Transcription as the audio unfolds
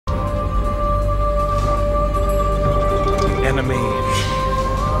enemy.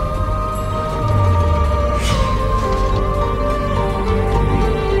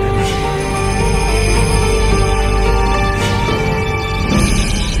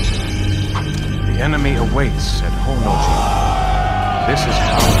 The enemy awaits at Honoji. This is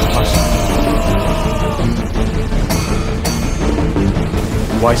how we must.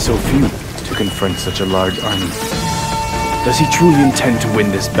 Why so few to confront such a large army? Does he truly intend to win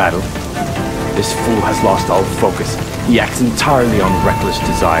this battle? This fool has lost all focus. He acts entirely on reckless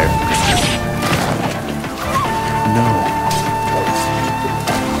desire. No.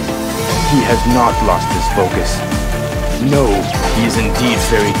 He has not lost his focus. No, he is indeed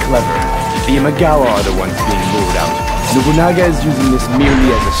very clever. The Imagawa are the ones being lured out. Nobunaga is using this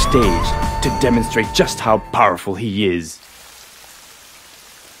merely as a stage to demonstrate just how powerful he is.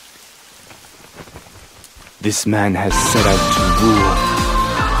 This man has set out to rule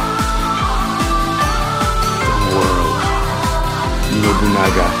the world.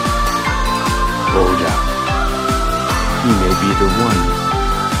 Nobunaga, Oda. He may be the one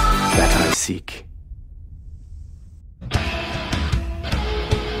that I seek.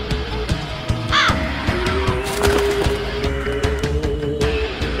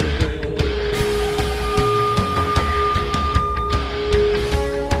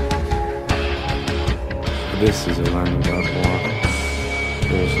 This is a line about war.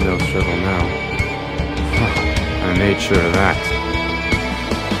 There's no struggle now. I made sure of that.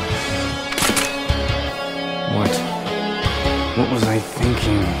 What was I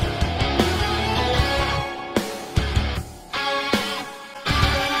thinking?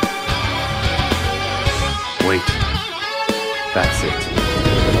 Wait. That's it.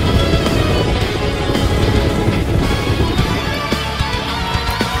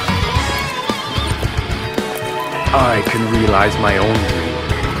 I can realize my own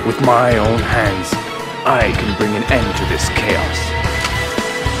dream. With my own hands, I can bring an end to this chaos.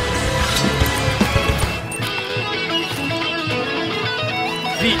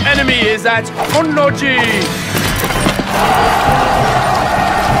 The enemy is at Honoji!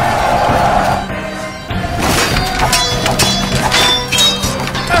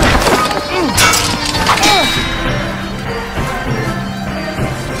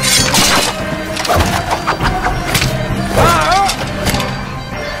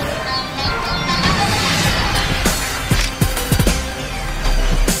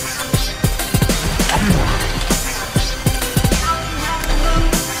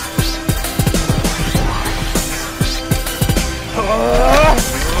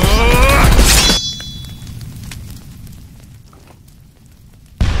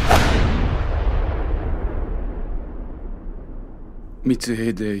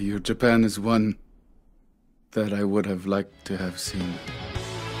 Mitsuhide, your Japan is one that I would have liked to have seen.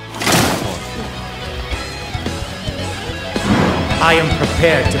 I am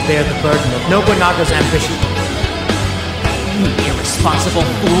prepared to bear the burden of Nobunaga's ambition. You irresponsible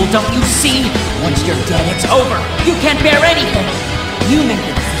fool, don't you see? Once you're dead, it's over. You can't bear anything. You made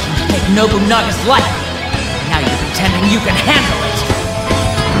the decision to take Nobunaga's life. Now you're pretending you can handle it.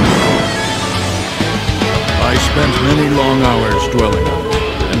 I spent many long hours dwelling on it,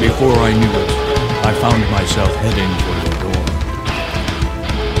 and before I knew it, I found myself heading for the door.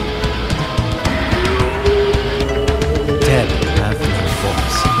 The dead have no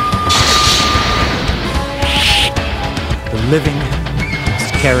voice. The living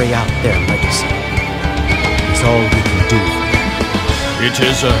must carry out their legacy. It's all we can do. It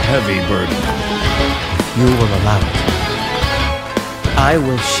is a heavy burden. If you will allow it, I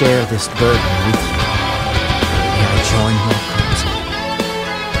will share this burden with you. Join your cause.